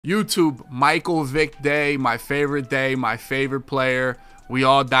YouTube, Michael Vick day, my favorite player. We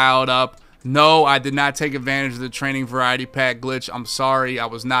all dialed up. No, I did not take advantage of the training variety pack glitch. I'm sorry, I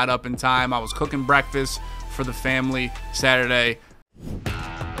was not up in time. I was cooking breakfast for the family Saturday.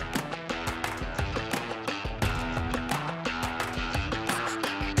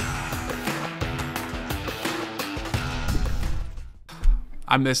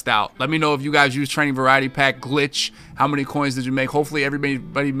 I missed out. Let me know if you guys use training variety pack glitch. How many coins did you make? Hopefully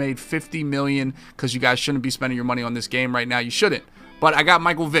everybody made 50 million, because you guys shouldn't be spending your money on this game right now. You shouldn't. But I got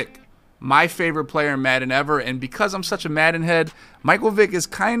Michael Vick, my favorite player in Madden ever, and because I'm such a Madden head, Michael Vick is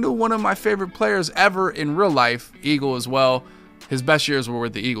kind of one of my favorite players ever in real life. Eagle as well. His best years were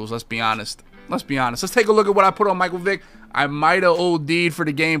with the Eagles, let's be honest. Let's be honest. Let's take a look at what I put on Michael Vick. I might have OD'd for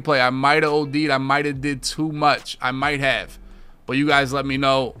the gameplay. I might have OD'd. I might have did too much. I might have. But you guys let me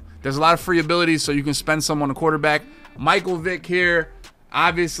know. There's a lot of free abilities, so you can spend some on the quarterback. Michael Vick here,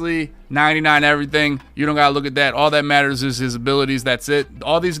 obviously 99 everything. You don't gotta look at that. All that matters is his abilities. That's it.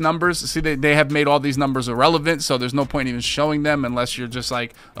 All these numbers, see, they have made all these numbers irrelevant, so there's no point even showing them unless you're just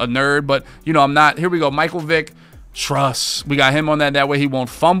like a nerd. But you know, I'm not. Here we go. Michael Vick, trust. We got him on that. That way he won't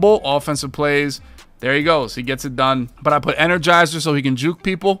fumble. Offensive plays. There he goes. He gets it done. But I put Energizer so he can juke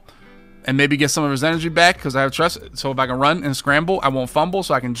people and maybe get some of his energy back, because I have trust. So if I can run and scramble, I won't fumble,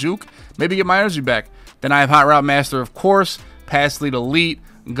 so I can juke, maybe get my energy back. Then I have Hot Route Master, of course, Pass Lead Elite,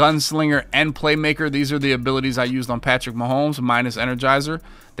 Gunslinger, and Playmaker. These are the abilities I used on Patrick Mahomes, minus Energizer.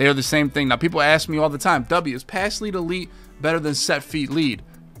 They are the same thing. Now, people ask me all the time, W, is Pass Lead Elite better than Set Feet Lead?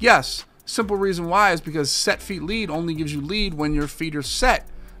 Yes. Simple reason why is because Set Feet Lead only gives you lead when your feet are set.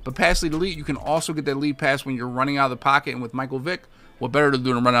 But Pass Lead Elite, you can also get that lead pass when you're running out of the pocket. And with Michael Vick, what better to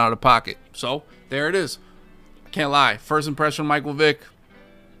do than run out of the pocket? So there it is. I can't lie. First impression, Michael Vick,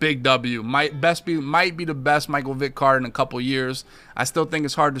 big W. Might be the best Michael Vick card in a couple years. I still think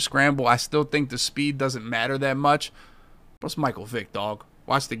it's hard to scramble. I still think the speed doesn't matter that much. But it's Michael Vick, dog.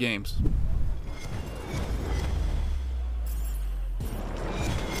 Watch the games.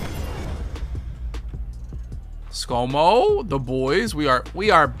 ScoMo, the boys, we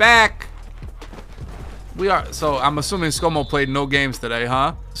are back. So I'm assuming ScoMo played no games today,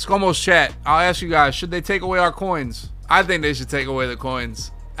 huh? ScoMo's chat, I'll ask you guys, should they take away our coins? I think they should take away the coins.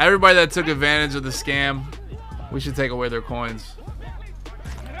 Everybody that took advantage of the scam, we should take away their coins.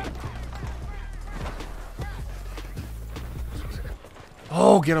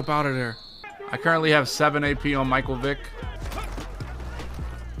 Oh, get up out of there. I currently have 7 AP on Michael Vick.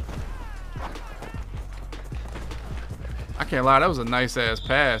 I can't lie, that was a nice ass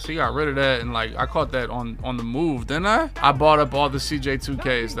pass. He got rid of that, and like I caught that on the move, didn't I? I bought up all the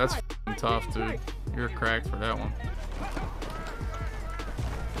CJ2Ks. That's tough, dude. You're cracked for that one.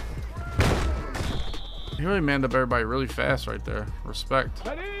 He really manned up everybody really fast right there. Respect.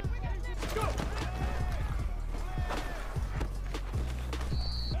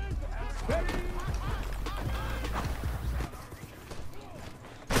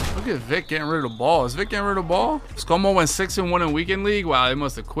 Look at Vick getting rid of the ball. Is Vick getting rid of the ball? ScoMo went 6-1 in Weekend League. Wow, they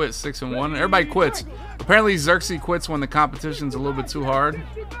must have quit 6-1. Everybody quits. Apparently Xerxes quits when the competition's a little bit too hard.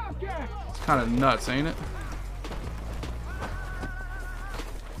 It's kind of nuts, ain't it?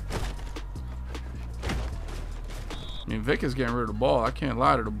 I mean, Vick is getting rid of the ball. I can't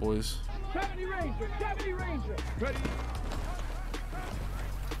lie to the boys.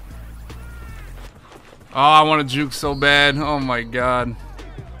 Oh, I want to juke so bad. Oh my god.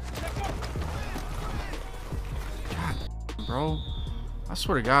 Bro, I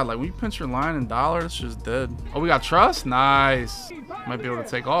swear to God, like when you pinch your line in dollar, it's just dead. Oh, we got trust? Nice. Might be able to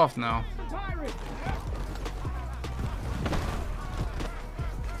take off now.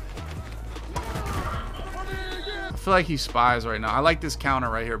 I feel like he spies right now. I like this counter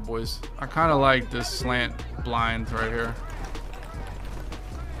right here, boys. I kind of like this slant blind right here.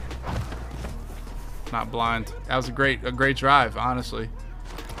 Not blind. That was a great drive, honestly.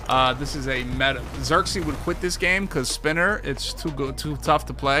 This is a meta. Xerxes would quit this game because spinner, it's too tough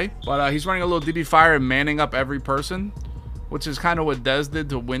to play. But he's running a little DB fire and manning up every person, which is kind of what Dez did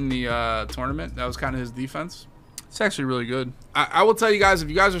to win the tournament. That was kind of his defense. It's actually really good. I will tell you guys, if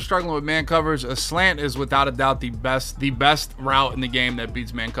you guys are struggling with man coverage, a slant is without a doubt the best route in the game that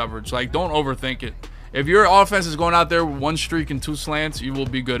beats man coverage. Like, don't overthink it. If your offense is going out there with 1 streak and 2 slants, you will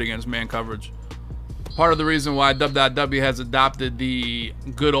be good against man coverage. Part of the reason why Dub.W has adopted the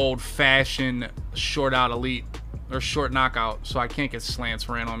good old-fashioned short out elite or short knockout, so I can't get slants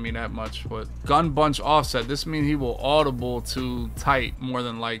ran on me that much. But gun bunch offset, this means he will audible to tight more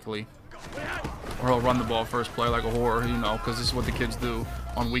than likely, or he'll run the ball first play like a whore, you know, because this is what the kids do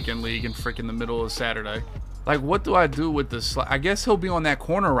on Weekend League and freaking the middle of Saturday. Like, what do I do with this? I guess he'll be on that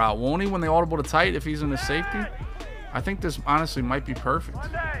corner route, won't he, when they audible to tight if he's in the safety? I think this honestly might be perfect.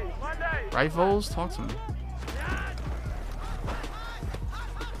 Right, Vols? Talk to me.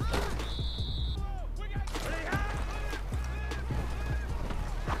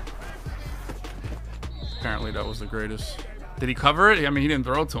 Apparently that was the greatest. Did he cover it? I mean, he didn't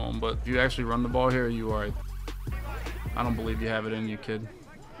throw it to him, but if you actually run the ball here, you are. I don't believe you have it in you, kid.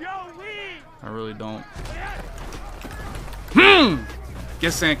 I really don't.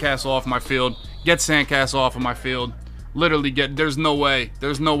 Get Sandcastle off my field. Get Sandcastle off of my field. Literally get. There's no way.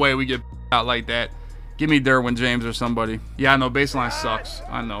 There's no way we get out like that. Give me Derwin James or somebody. Yeah, I know baseline sucks.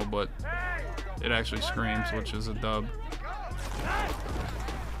 I know, but it actually screams, which is a dub.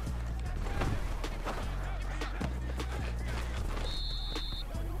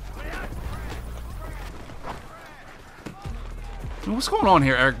 What's going on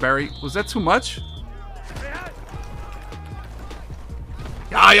here, Eric Berry? Was that too much?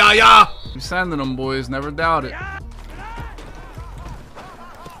 Yeah. You sending them, boys. Never doubt it.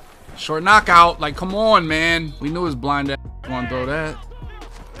 Short knockout. Like, come on, man. We knew his blind ass was going to throw that.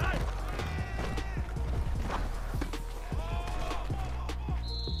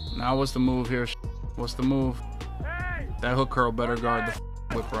 Now, what's the move here? What's the move? That hook curl better guard the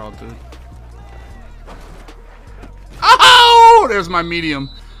whip route, dude. Oh, there's my medium.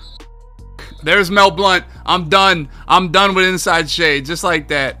 There's Mel Blunt. I'm done. I'm done with inside shade. Just like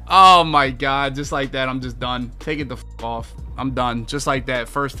that. Oh my God. Just like that. I'm just done. Take it the f off. I'm done. Just like that.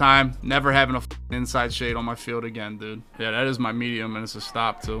 First time. Never having a inside shade on my field again, dude. Yeah, that is my medium, and it's a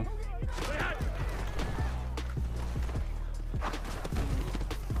stop too.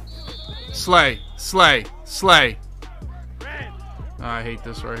 Slay. Slay. Slay. Oh, I hate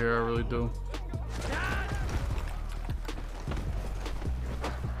this right here. I really do.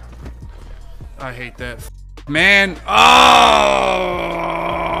 I hate that. Man. Oh!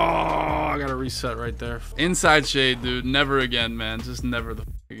 I gotta reset right there. Inside shade, dude. Never again, man. Just never the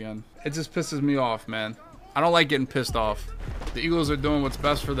again. It just pisses me off, man. I don't like getting pissed off. The Eagles are doing what's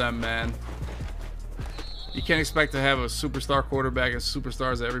best for them, man. You can't expect to have a superstar quarterback and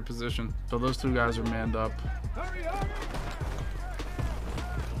superstars at every position. So those two guys are manned up.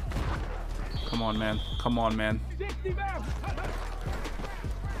 Come on, man. Come on, man.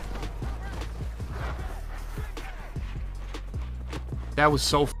 That was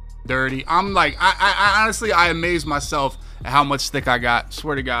so dirty. I'm like, I honestly, I amaze myself at how much stick I got.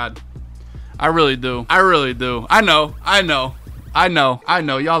 Swear to God. I really do. I really do. I know.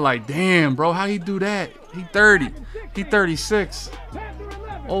 Y'all like, damn, bro, how he do that? He 30. He 36.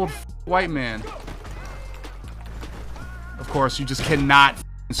 Old white man. Of course, you just cannot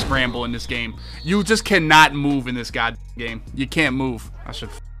scramble in this game. You just cannot move in this god game. You can't move. I should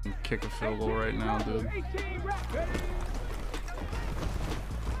kick a field goal right now, dude.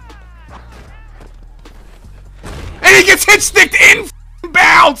 And he gets hit sticked in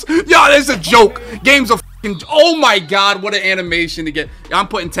bounds. Yo, that's a joke. Game's a fucking. Oh my God, what an animation to get. I'm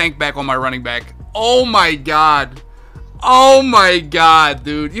putting Tank back on my running back. Oh my God. Oh my God,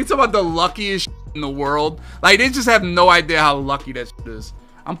 dude. You talk about the luckiest in the world. Like, they just have no idea how lucky that shit is.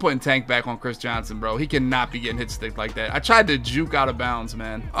 I'm putting Tank back on Chris Johnson, bro. He cannot be getting hit stick like that. I tried to juke out of bounds,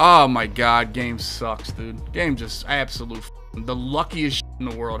 man. Oh my God, game sucks, dude. Game just absolute. The luckiest in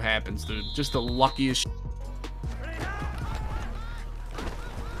the world happens, dude. Just the luckiest.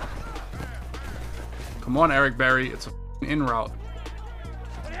 Come on, Eric Berry. It's a in route.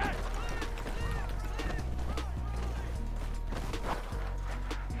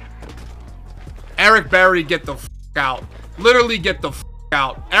 Eric Berry, get the f out. Literally get the f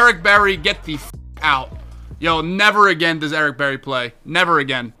out. Eric Berry, get the f out. Yo, never again does Eric Berry play. Never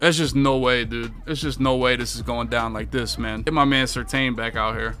again. There's just no way, dude. There's just no way this is going down like this, man. Get my man Surtain back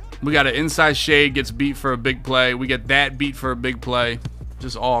out here. We got an inside shade, gets beat for a big play. We get that beat for a big play.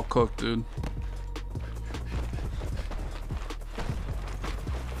 Just all cooked, dude.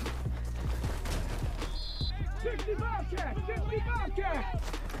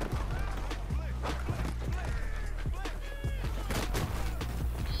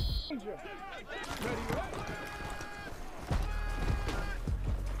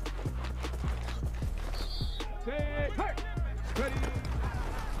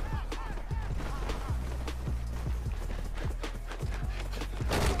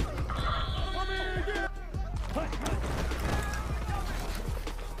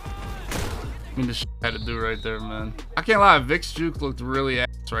 I mean, the shit I had to do right there, man. I can't lie, Vick's juke looked really ass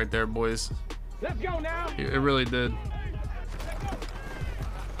right there, boys. Let's go now. It really did.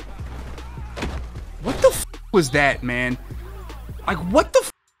 What the f was that, man? Like, what the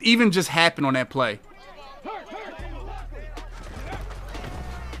f even just happened on that play?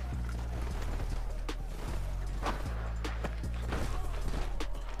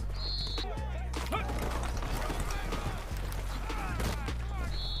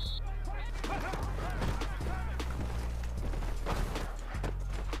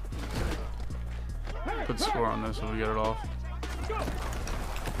 Could score on this if we get it off.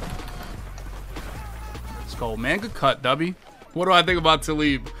 Let's go, man. Good cut, Dubby. What do I think about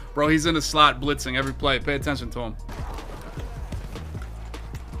Talib? Bro, he's in the slot blitzing every play. Pay attention to him.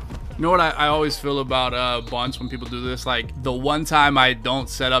 You know what I always feel about bunch when people do this? Like, the one time I don't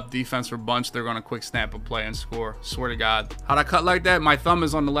set up defense for bunch, they're going to quick snap a play and score. Swear to God. How'd I cut like that? My thumb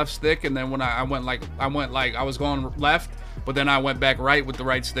is on the left stick, and then when I went like I was going left, but then I went back right with the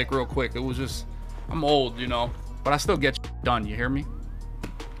right stick real quick. It was just, I'm old, you know, but I still get done. You hear me?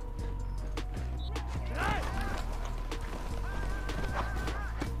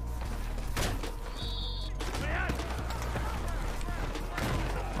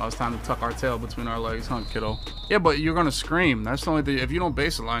 Oh, it's time to tuck our tail between our legs, huh, kiddo? Yeah, but you're gonna scream. That's the only thing. If you don't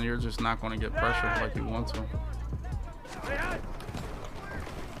baseline, you're just not gonna get pressure like you want to.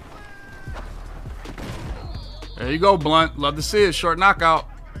 There you go, Blunt. Love to see it. Short knockout.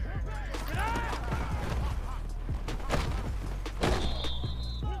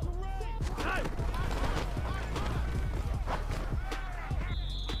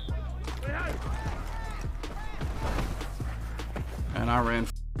 And I ran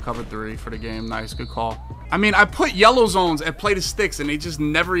cover 3 for the game. Nice, good call. I mean, I put yellow zones and play the sticks, and they just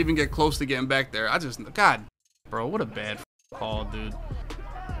never even get close to getting back there. God, bro, what a bad call, dude.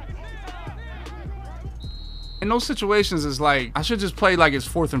 In those situations, it's like, I should just play like it's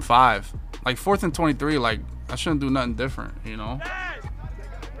 4th and 5. Like 4th and 23, like, I shouldn't do nothing different, you know?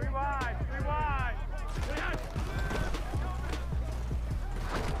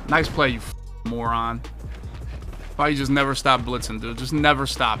 Nice play, you moron. Probably just never stop blitzing, dude. Just never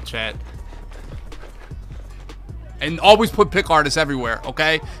stop, chat. And always put pick artists everywhere,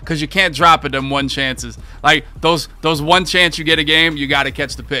 okay? Because you can't drop it them one chances. Like, those one chance you get a game, you got to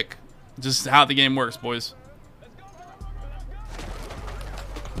catch the pick. Just how the game works, boys.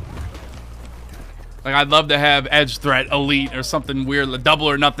 Like, I'd love to have edge threat, elite, or something weird, a double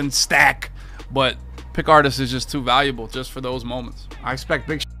or nothing stack. But pick artist is just too valuable just for those moments. I expect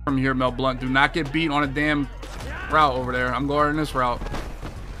big shit from here, Mel Blunt. Do not get beat on a damn route over there. I'm guarding this route.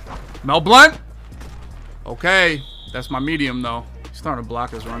 Mel Blunt? Okay. That's my medium, though. He's starting to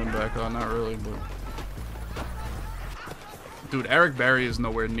block his running back. Oh, not really, but... Dude, Eric Berry is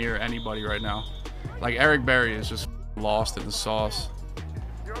nowhere near anybody right now. Like, Eric Berry is just lost in the sauce.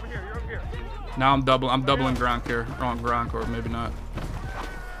 You're over here. You're over here. Now I'm doubling Gronk here. Wrong Gronk, or maybe not.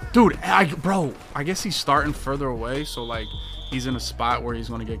 Dude, bro, I guess he's starting further away, so, like, he's in a spot where he's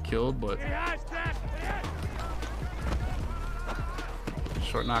going to get killed, but...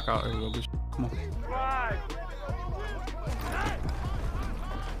 Short knockout. There we go. Come on.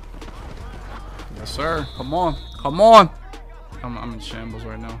 Yes, sir. Come on. Come on. I'm in shambles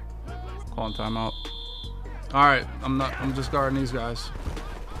right now. Calling timeout. All right. I'm just guarding these guys.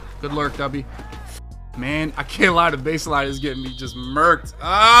 Good lurk, Dubby. Man, I can't lie. The baseline is getting me just murked.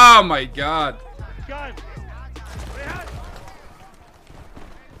 Oh my God.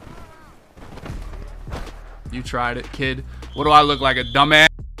 You tried it, kid. What do I look like, a dumbass?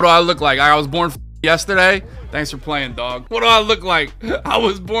 What do I look like? I was born yesterday? Thanks for playing, dog. What do I look like? I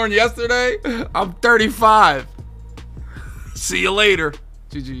was born yesterday? I'm 35. See you later.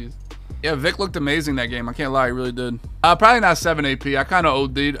 GG's. Yeah, Vic looked amazing that game. I can't lie, he really did. Probably not 7 AP. I kind of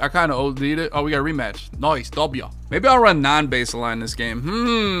OD'd it. Oh, we got a rematch. Nice, W. Maybe I'll run non-baseline this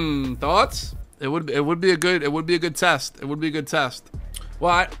game. Thoughts? It would be a good test. It would be a good test.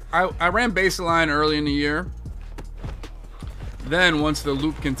 Well, I ran baseline early in the year. Then once the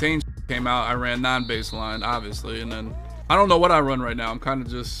loop contained came out, I ran non-baseline, obviously, and then I don't know what I run right now. I'm kind of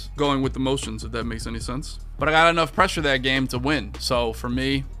just going with the motions, if that makes any sense. But I got enough pressure that game to win. So for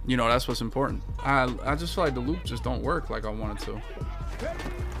me, you know, that's what's important. I just feel like the loop just don't work like I wanted to.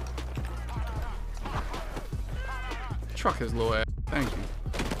 Truck his little ass. Thank you.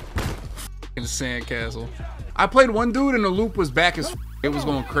 F***ing sandcastle. I played one dude and the loop was back as f***. It was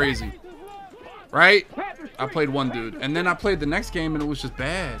going crazy. Right? I played one dude. And then I played the next game and it was just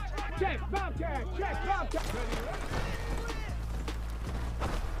bad.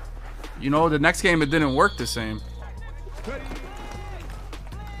 You know, the next game it didn't work the same.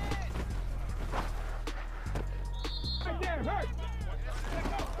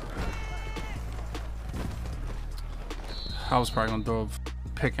 I was probably gonna throw a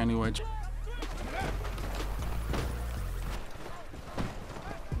pick anyway.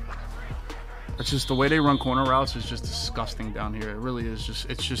 It's just the way they run corner routes is just disgusting down here. It really is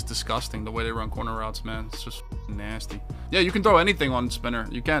it's just disgusting the way they run corner routes, man. It's just nasty. Yeah, you can throw anything on spinner.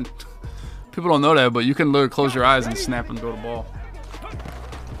 You can. People don't know that, but you can literally close your eyes and snap and throw the ball.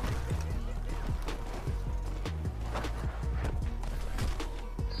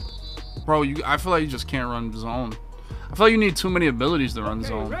 Bro, I feel like you just can't run zone. I feel like you need too many abilities to run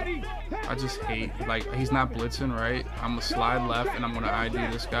zone. I just hate, like, he's not blitzing, right? I'm gonna slide left and I'm gonna ID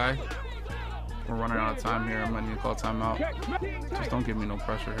this guy. We're running out of time here. I might need to call timeout. Just don't give me no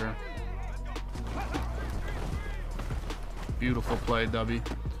pressure here. Beautiful play, Dubby.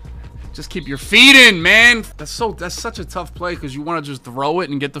 Just keep your feet in, man. That's such a tough play because you want to just throw it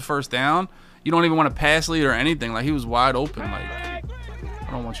and get the first down. You don't even want to pass lead or anything. Like, he was wide open. Like, I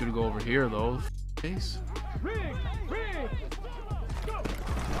don't want you to go over here though. Face.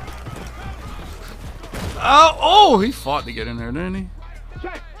 Oh, he fought to get in there, didn't he?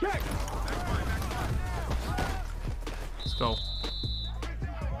 Let's go.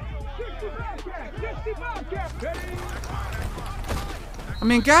 I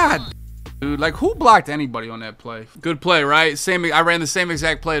mean, God, dude, like, who blocked anybody on that play? Good play, right? I ran the same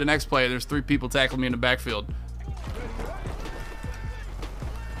exact play the next play. There's 3 people tackling me in the backfield.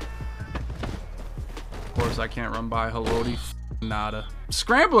 Of course, I can't run by Haloti. Nada.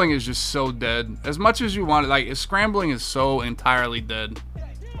 Scrambling is just so dead. As much as you want it, like, scrambling is so entirely dead.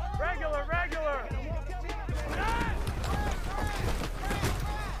 Regular.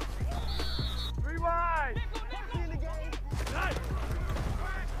 Rewind.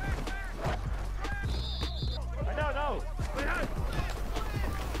 No.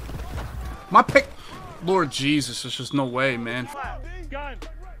 My pick. Lord Jesus, there's just no way, man. Gun.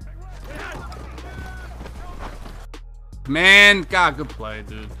 Man, God, good play,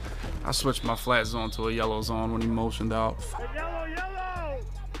 dude. I switched my flat zone to a yellow zone when he motioned out. Yellow.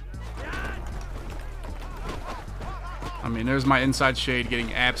 I mean, there's my inside shade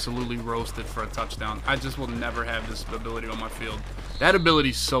getting absolutely roasted for a touchdown. I just will never have this ability on my field. That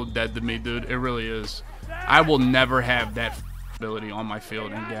ability's so dead to me, dude. It really is. I will never have that ability on my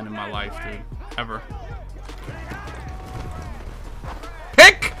field again in my life, dude. Ever.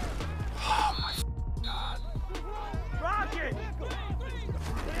 Pick! Oh, my God. Rocket.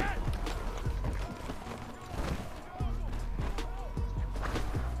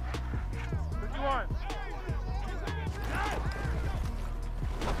 51.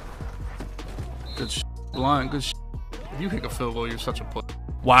 Good sh**, Blunt. Good sh**. If you kick a field goal, you're such a pussy.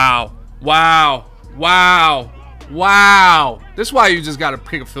 Wow. Wow. Wow. Wow. This is why you just got to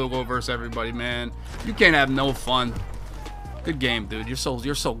kick a field goal versus everybody, man. You can't have no fun. Good game, dude. You're so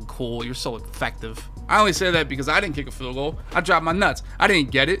cool. You're so effective. I only say that because I didn't kick a field goal. I dropped my nuts. I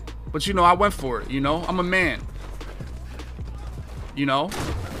didn't get it, but, you know, I went for it, you know? I'm a man. You know?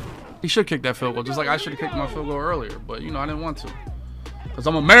 He should kick that field goal, just like I should have kicked my field goal earlier, but, you know, I didn't want to. Because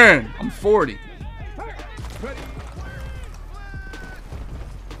I'm a man. I'm 40.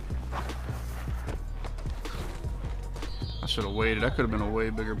 I should have waited. That could have been a way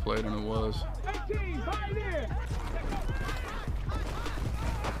bigger play than it was.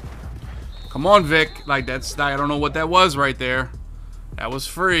 Come on, Vic. Like, that's, I don't know what that was right there. That was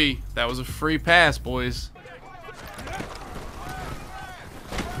free. That was a free pass, boys.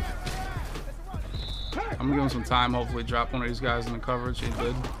 I'm gonna give him some time. Hopefully drop one of these guys in the coverage. He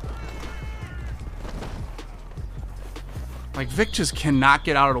did. Like, Vic just cannot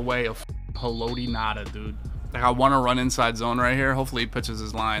get out of the way of Haloti Nada, dude. Like, I want to run inside zone right here. Hopefully he pitches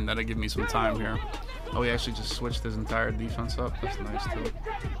his line. That'll give me some time here. Oh, he actually just switched his entire defense up. That's nice, too.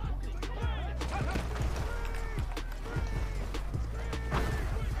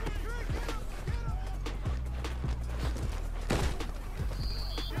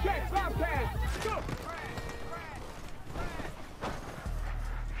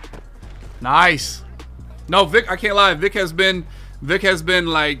 Nice. No, Vic, I can't lie. Vic has been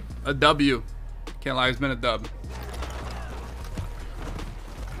like a W. Can't lie, it's been a dub.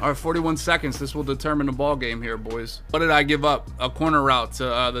 All right, 41 seconds. This will determine the ball game here, boys. What did I give up? A corner route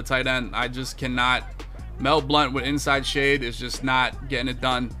to the tight end. I just cannot. Mel Blunt with inside shade is just not getting it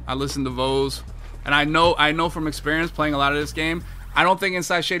done. I listened to Vose, and I know from experience playing a lot of this game, I don't think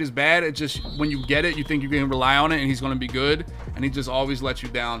inside shade is bad. It just, when you get it, you think you can rely on it and he's going to be good, and he just always lets you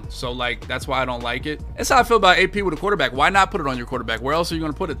down. So, like, that's why I don't like it. That's how I feel about AP with a quarterback. Why not put it on your quarterback? Where else are you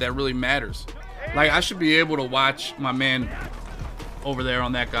going to put it? That really matters. Like, I should be able to watch my man over there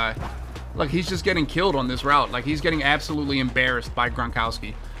on that guy. Look, he's just getting killed on this route. Like, he's getting absolutely embarrassed by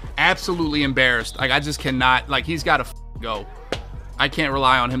Gronkowski. Absolutely embarrassed. Like, I just cannot. Like, he's got to go. I can't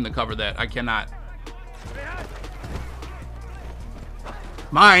rely on him to cover that. I cannot.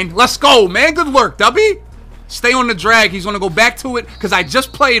 Mine. Let's go, man. Good work, Dubby. Stay on the drag. He's going to go back to it because I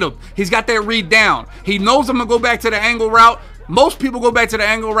just played him. He's got that read down. He knows I'm going to go back to the angle route. Most people go back to the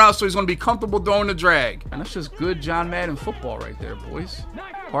angle route, so he's going to be comfortable throwing the drag. And that's just good John Madden football right there, boys.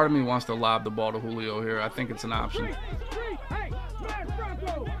 Part of me wants to lob the ball to Julio here. I think it's an option.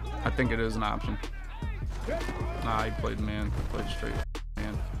 I think it is an option. Nah, he played man. He played straight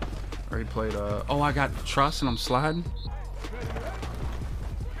man. Or he played, oh, I got trust and I'm sliding.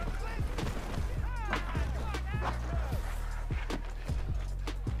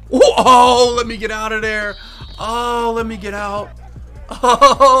 Oh, let me get out of there. Oh, let me get out.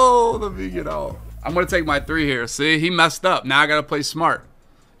 Oh, let me get out. I'm going to take my 3 here. See, he messed up. Now I got to play smart.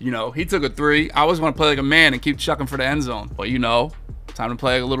 You know, he took a 3. I always want to play like a man and keep chucking for the end zone. But, you know, time to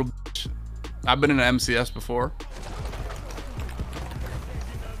play like a little bitch. I've been in an MCS before.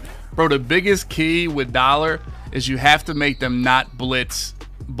 Bro, the biggest key with Dollar is you have to make them not blitz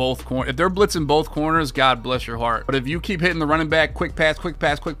both corners. If they're blitzing both corners, God bless your heart. But if you keep hitting the running back, quick pass, quick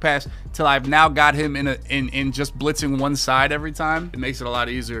pass, quick pass, till I've now got him in just blitzing one side every time, it makes it a lot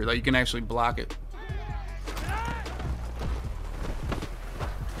easier. Like you can actually block it.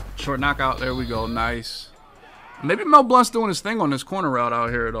 Short knockout. There we go. Nice. Maybe Mel Blunt's doing his thing on this corner route out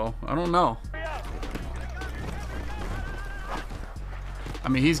here, though. I don't know. I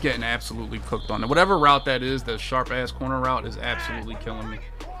mean, he's getting absolutely cooked on it. Whatever route that is, the sharp-ass corner route is absolutely killing me.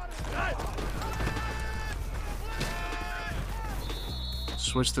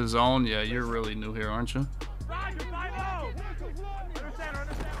 Switch to zone. Yeah, you're really new here, aren't you?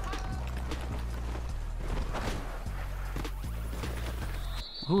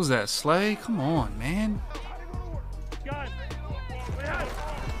 Who's that? Slay? Come on, man.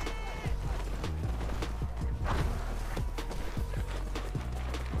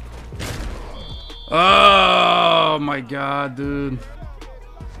 Oh my God, dude.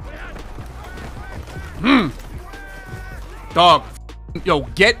 Dog. Yo,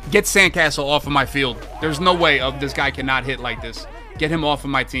 get Sandcastle off of my field. There's no way this guy cannot hit like this. Get him off of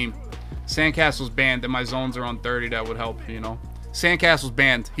my team. Sandcastle's banned and my zones are on 30. That would help, you know. Sandcastle's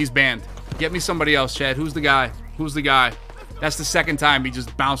banned. He's banned. Get me somebody else, Chad. Who's the guy? Who's the guy? That's the second time he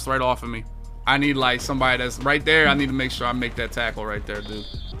just bounced right off of me. I need like somebody that's right there. I need to make sure I make that tackle right there, dude.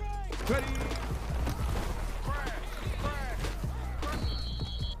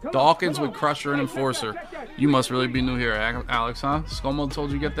 Dawkins with Crusher and Enforcer. You must really be new here, Alex, huh? ScoMo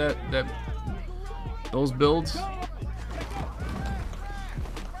told you get those builds.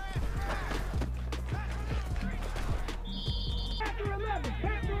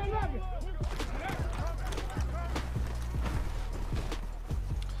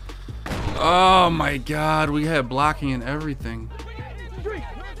 Oh my God, we had blocking and everything.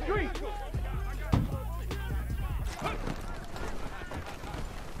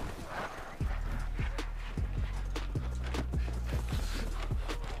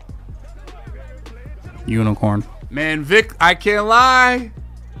 Unicorn. Man, Vick, I can't lie.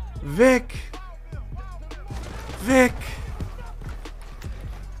 Vick.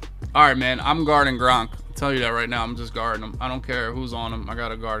 All right, man, I'm guarding Gronk. I'll tell you that right now. I'm just guarding him. I don't care who's on him. I got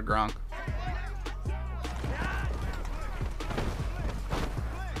to guard Gronk.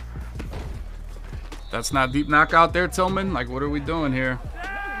 That's not deep knockout there, Tillman. Like, what are we doing here?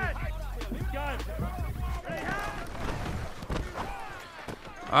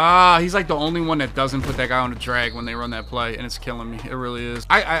 He's like the only one that doesn't put that guy on the drag when they run that play, and it's killing me. It really is.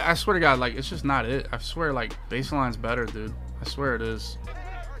 I swear to God, like, it's just not it. I swear, like, baseline's better, dude. I swear it is.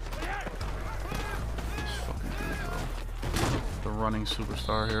 This fucking dude, bro. The running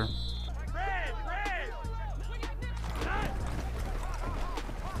superstar here.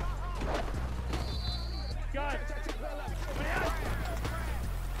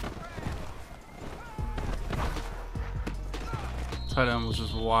 Tight end was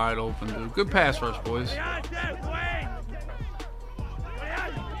just wide open, dude. Good pass rush, boys.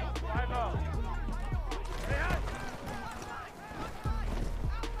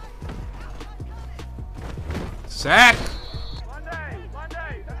 Sack.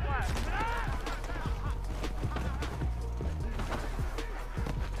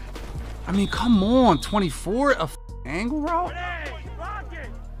 I mean, come on, 24, a angle route.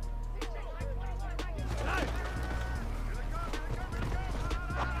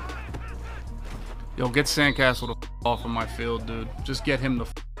 Yo, get Sandcastle the off of my field, dude. Just get him the.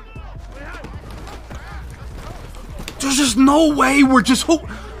 There's just no way we're just.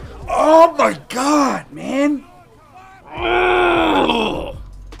 Oh my God, man.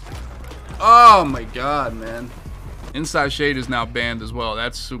 Oh my God, man. Inside shade is now banned as well.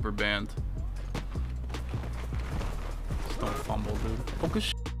 That's super banned. Just don't fumble, dude.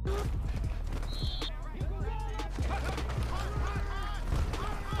 Focus.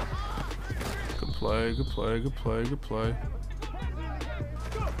 Good play.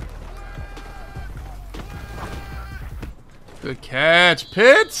 Good catch,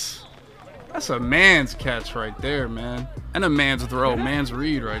 Pitts. That's a man's catch right there, man. And a man's throw, man's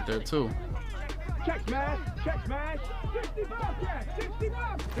read right there too. Check smash. Check smash. 65 check.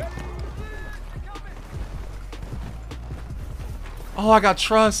 65 check. Oh, I got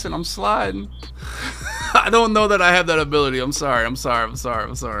trust and I'm sliding. I don't know that I have that ability. I'm sorry. I'm sorry. I'm sorry.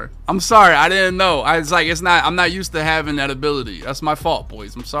 I'm sorry. I'm sorry. I didn't know. It's like I'm not used to having that ability. That's my fault,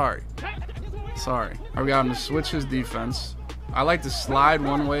 boys. I'm sorry. Sorry. I got him to switch his defense. I like to slide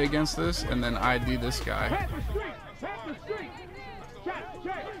one way against this and then ID this guy.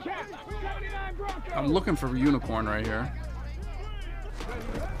 I'm looking for a unicorn right here.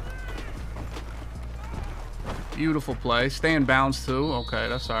 Beautiful play. Stay in bounds too. Okay,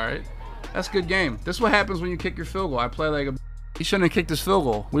 that's all right. That's a good game. This is what happens when you kick your field goal. I play like a... He shouldn't have kicked his field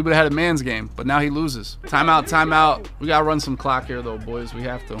goal. We would have had a man's game, but now he loses. Timeout, timeout. We got to run some clock here though, boys. We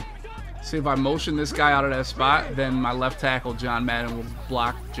have to. See, if I motion this guy out of that spot, then my left tackle, John Madden, will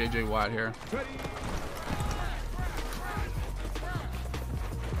block J.J. Watt here.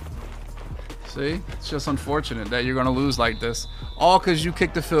 See? It's just unfortunate that you're going to lose like this. All because you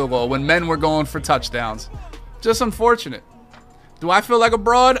kicked the field goal when men were going for touchdowns. Just unfortunate. Do I feel like a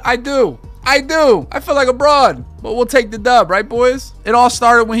broad? I do. I do. I feel like a broad. But we'll take the dub, right, boys? It all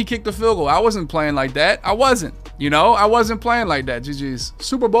started when he kicked the field goal. I wasn't playing like that. I wasn't. You know, I wasn't playing like that. GG's.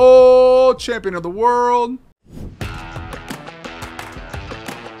 Super Bowl champion of the world.